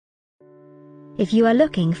If you are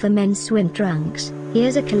looking for men's swim trunks,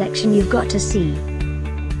 here's a collection you've got to see.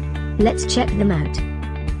 Let's check them out.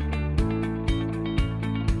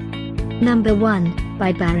 Number 1,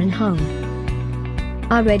 by BaronHong.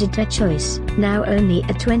 Our editor choice, now only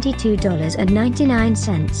at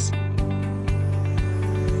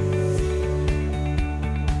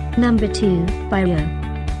 $22.99. Number 2, by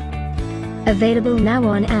RYUO. Available now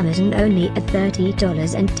on Amazon only at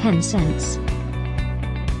 $30.10.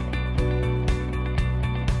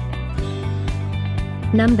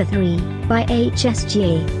 Number 3, by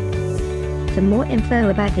Hsga. For more info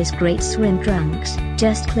about this great swim trunks,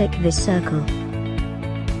 just click this circle.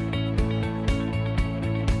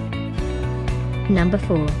 Number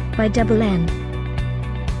 4, by DIMANNU.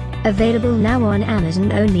 Available now on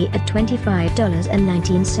Amazon only at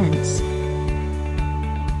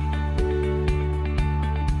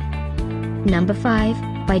 $25.19. Number 5,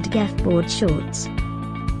 by Hsga board shorts.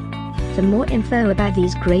 For more info about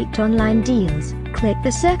these great online deals, click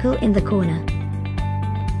the circle in the corner.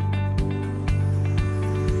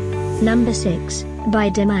 Number 6, by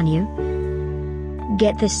DIMANNU.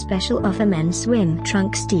 Get this special offer men's swim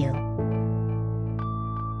trunks deal.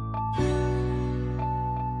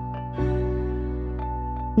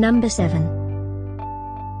 Number 7.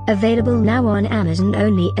 Available now on Amazon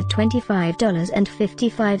only at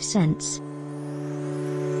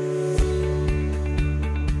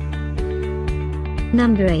 $25.55.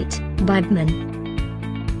 Number 8, by DIMANNU.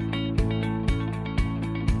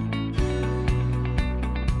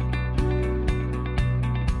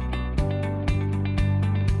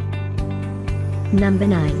 Number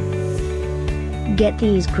 9. Get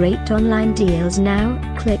these great online deals now,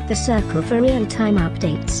 click the circle for real-time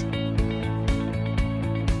updates.